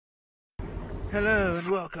Hello and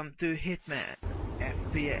welcome to Hitman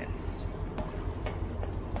FPS.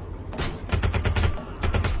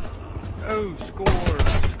 Oh,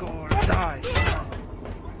 score, die!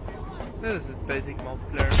 This is basic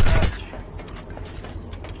multiplayer match.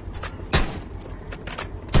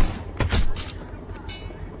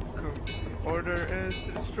 Order is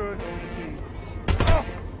to destroy all the thieves. Oh!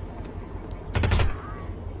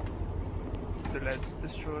 So let's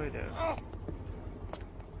destroy them.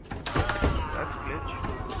 That's glitch.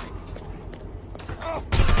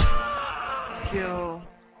 Kill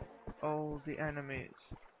all the enemies.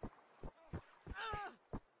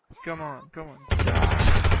 Come on. Die.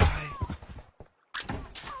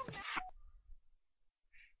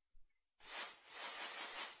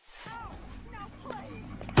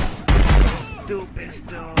 Two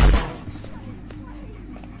pistols.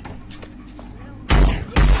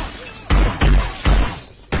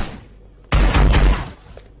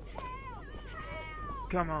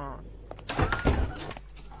 Come on.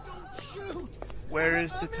 Where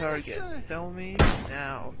is the target? Tell me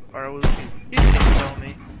now, or I will shoot. You can tell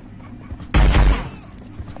me.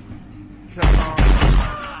 Come on.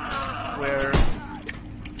 Where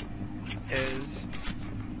is...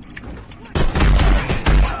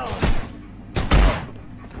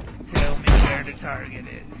 Tell me where the target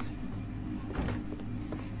is.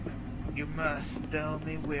 You must tell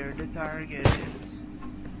me where the target is.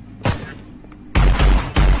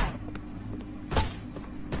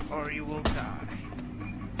 Or you will die.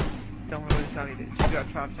 Tell me where the target is. You got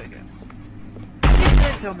 5 seconds. You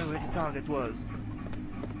can't tell me where the target was.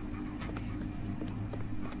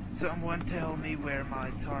 Someone tell me where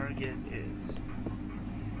my target is.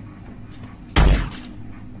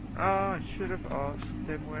 Oh, I should have asked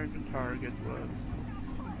him where the target was.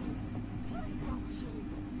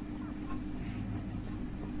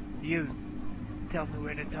 You, tell me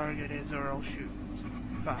where the target is or I'll shoot.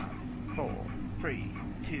 5, 4, 3,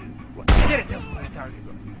 2, 1. You didn't tell me where the target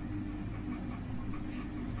was.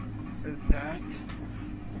 Is that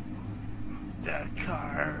the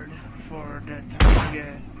card for the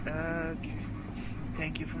target? Okay.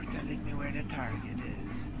 Thank you for telling me where the target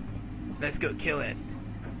is. Let's go kill it.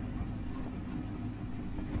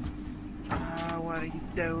 What are you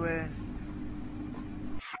doing?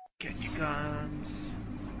 Get your guns.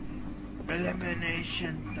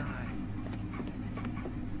 Elimination time.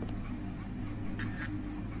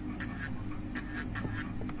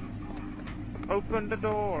 Open the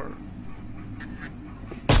door.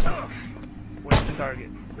 Where's the target?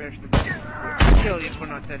 Where's the target? I'll kill you for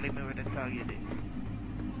not telling me where the target is.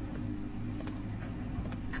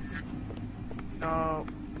 No.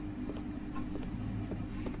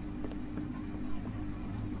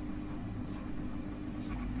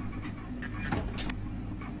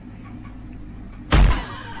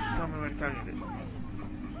 Tell me where the target is.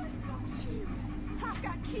 I've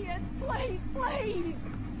got kids, please!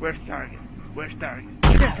 Where's the target? Where's the target?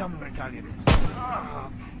 You can't tell me where the target is.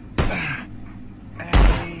 Oh.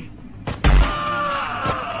 Hey.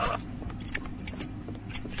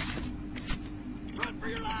 Run for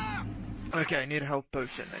your life! Okay, I need a health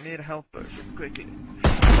potion. Quickly.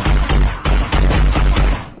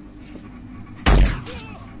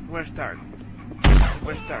 Where's the target?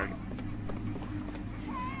 Where's the target?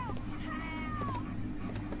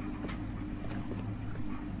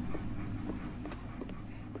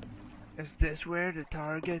 Is this where the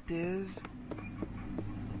target is?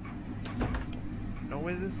 No,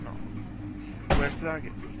 it is not. Where's the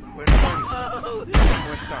target? Where's the target?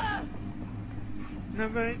 Where's the target?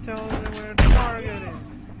 Nobody tells me where the target is.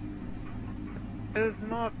 It's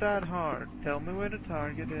not that hard. Tell me where the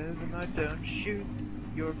target is and I don't shoot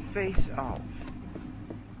your face off.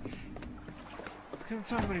 Can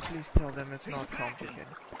somebody please tell them it's not complicated?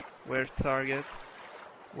 Where's the target?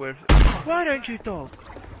 Where's... Why don't you talk?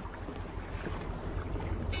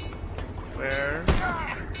 Where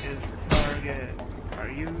is the target? Are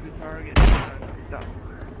you the target? Stop.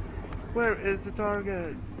 Where is the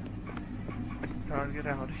target? Is the target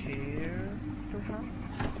out here, perhaps?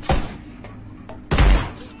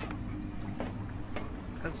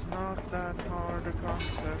 It's not that hard a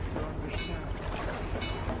concept to understand.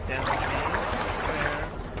 Tell me where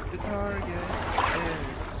the target is,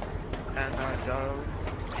 and I don't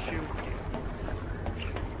shoot you.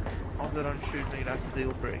 Also, don't shoot me, that's a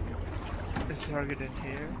deal breaker. Is target in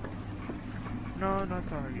here? No, not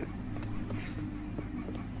target.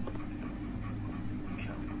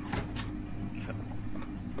 Kill.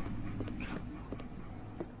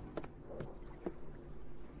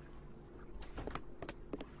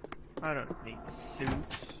 I don't need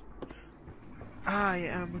suits. I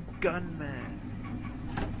am a gunman.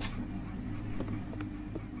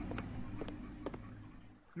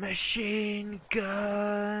 Machine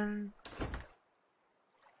gun!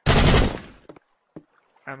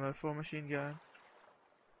 Ammo for machine gun.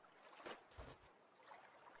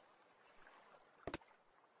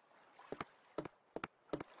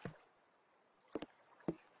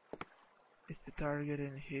 Is the target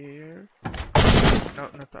in here? No,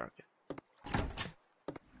 no target.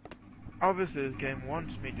 Obviously this game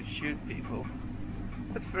wants me to shoot people.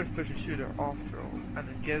 It's first person shooter after all, and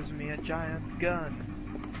it gives me a giant gun.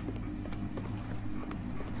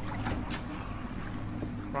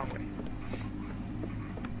 Wrong way.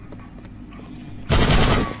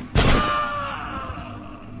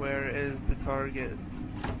 Where is the target?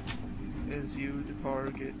 Is you the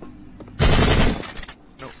target?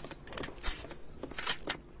 No.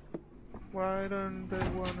 Why don't they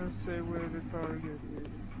wanna say where the target is?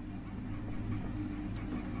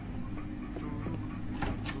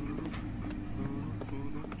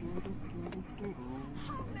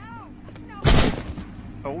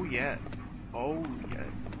 Oh yes. Oh yes.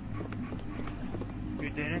 You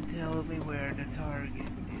didn't tell me where the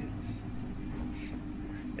target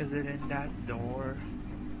is. Is it in that door?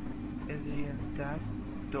 Is he in that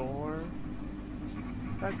door?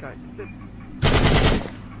 That guy slipped.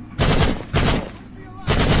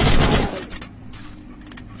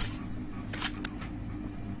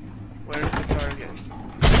 Where's the target?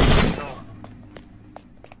 No.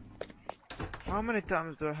 How many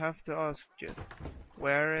times do I have to ask you?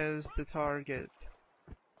 Where is the target?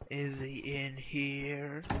 Is he in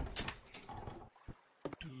here?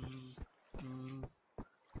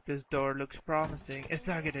 This door looks promising. Is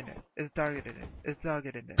target in it? Is target in it? Is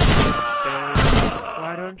target in it?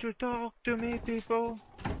 Why don't you talk to me, people?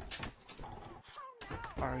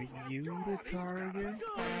 Are you the target?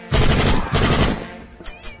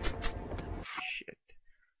 Shit.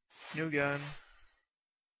 New gun.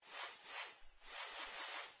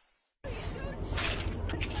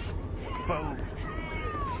 Boom.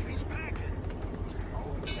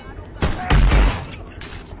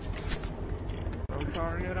 No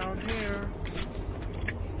target out here.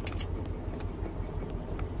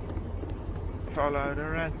 Follow the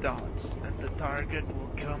red dots and the target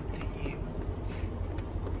will come to you.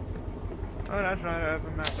 Oh, that's right, I have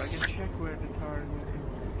a map. I can check where the target is.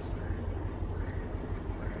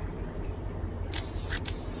 Where is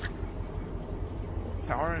it?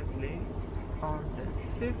 Apparently, on the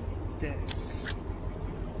 5th deck.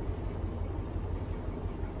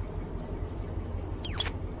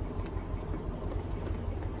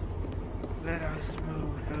 Let us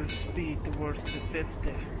move full speed towards the 5th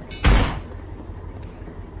deck.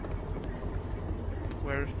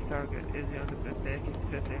 Where's the target? Is he on the 5th deck? Is the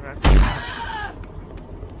 5th deck right?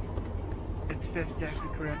 Is the 5th deck the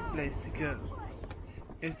correct place to go?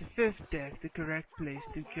 Is the 5th deck the correct place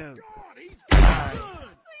to go? Die.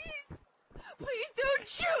 Please don't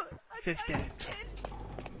shoot! 5th deck.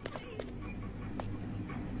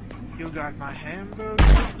 You got my hamburger?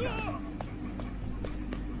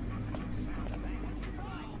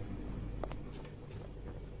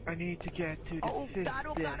 I need to get to the 5th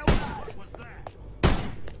deck. What's that?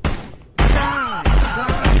 Die!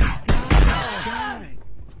 Die!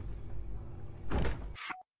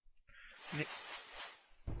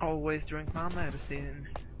 Always drink my medicine.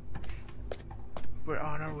 We're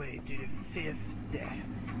on our way to the 5th deck.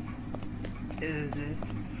 Is it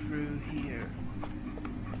through here?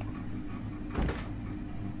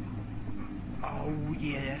 Oh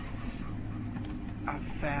yes! I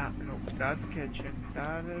found... No, that's kitchen.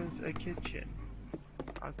 That is a kitchen.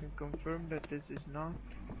 I can confirm that this is not...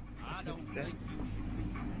 I don't think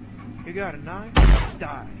You got a knife?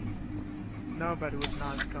 Die. Nobody with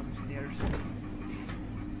knives comes near me.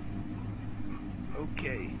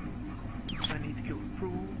 Okay. I need to go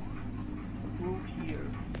through here.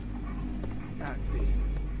 That's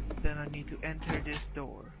it. Then I need to enter this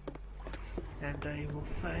door. And I will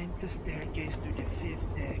find the staircase to the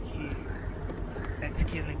 5th deck here.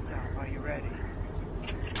 It's killing time. Are you ready? I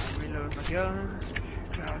reload my guns,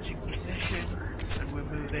 crouching position, and we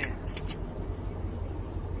move in.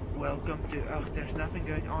 Welcome to... Oh, there's nothing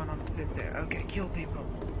going on the 5th there. Okay, kill people.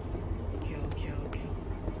 Kill.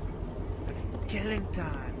 It's killing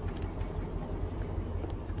time.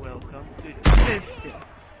 Welcome to the 5th deck.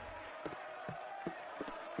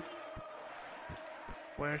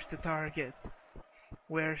 Where's the target?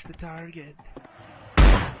 Where's the target?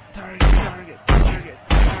 Target.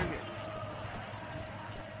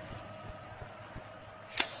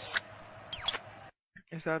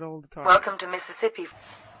 Is that all the target? Welcome to Mississippi.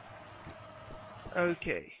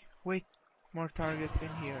 Okay, wait, more targets in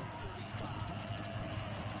here.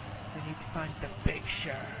 We need to find the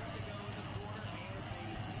picture.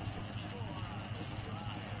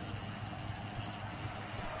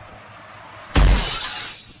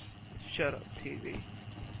 Shut up, TV.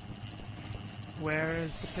 Where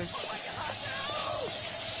is the picture?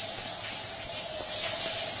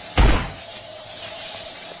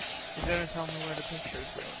 You better tell me where the pictures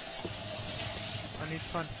go. I need to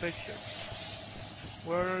find the pictures.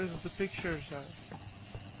 Where is the pictures at?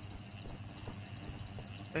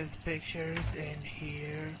 There's pictures in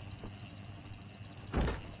here.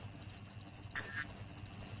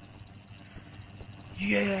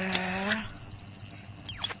 Yeah!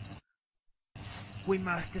 We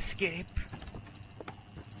must escape.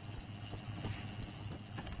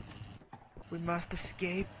 We must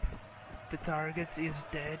escape. The target is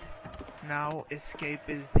dead. Now escape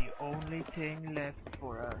is the only thing left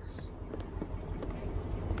for us.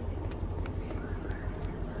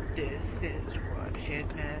 This is what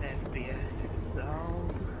Hitman FPS is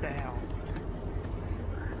all about.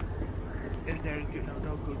 Is there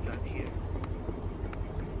no good gun here?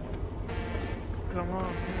 Come on,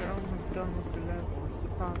 we're almost done with the level. It's the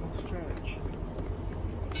final stretch.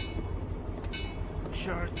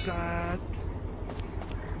 Shortcut.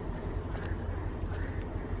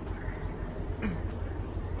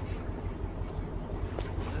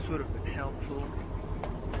 This would have been helpful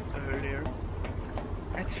earlier.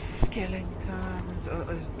 It's killing time.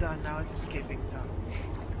 It's done now. It's escaping time.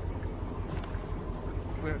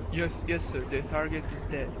 Yes, sir. The target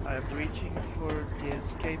is dead. I'm reaching for the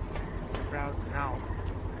escape route now.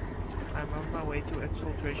 I'm on my way to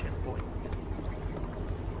exfiltration point.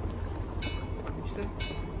 What did you say?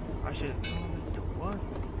 I should have known it's the one.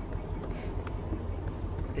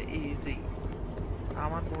 The easy.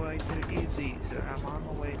 I'm on my way to the easy, sir. I'm on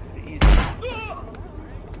my way to the easy.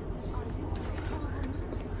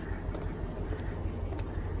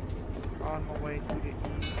 On my way to the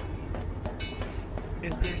easy.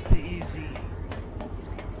 Is this the easy?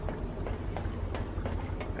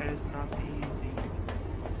 That is not the easy.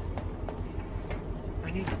 I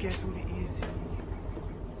need to get to the easy.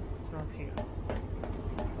 It's not here.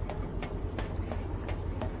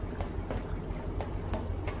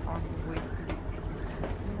 On the way to the easy.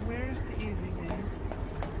 Where's the easy, man?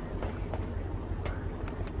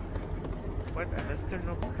 What? I must turn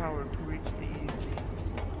off the power to reach the easy.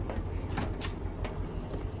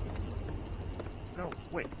 No,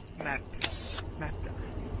 wait, map that.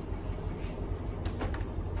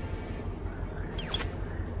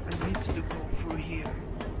 I need to go through here.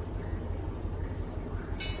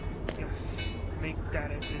 Yes, make that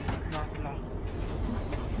it is not locked.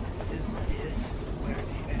 Is this where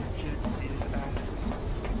the entrance is at?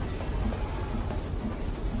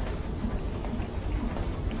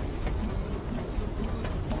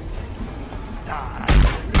 Die.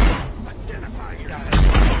 Identify yourself.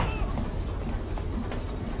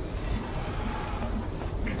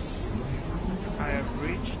 I have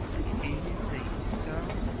reached the easy, sir.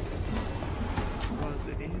 Was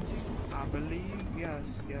it easy? I believe, yes,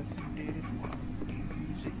 indeed it was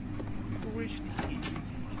easy. To reach the easy,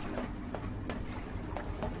 sir.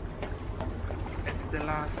 It's the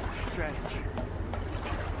last stretch.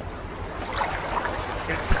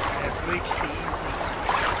 Yes, I have reached the easy.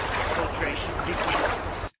 Filtration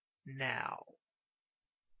begins now.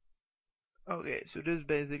 Okay, so this is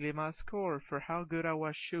basically my score for how good I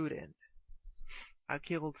was shooting. I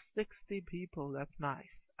killed 60 people, that's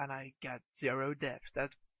nice. And I got 0 deaths,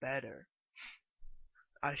 that's better.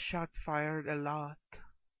 I shot fired a lot.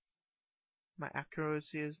 My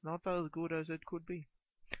accuracy is not as good as it could be.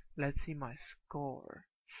 Let's see my score.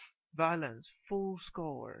 Violence, full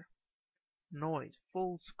score. Noise,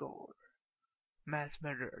 full score. Mass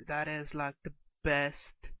murder, that is like the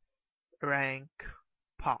best rank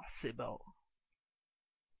possible.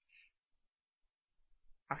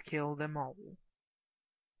 I killed them all.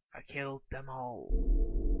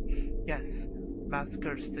 Yes,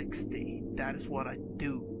 Massacre 60, that is what I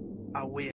do. I win.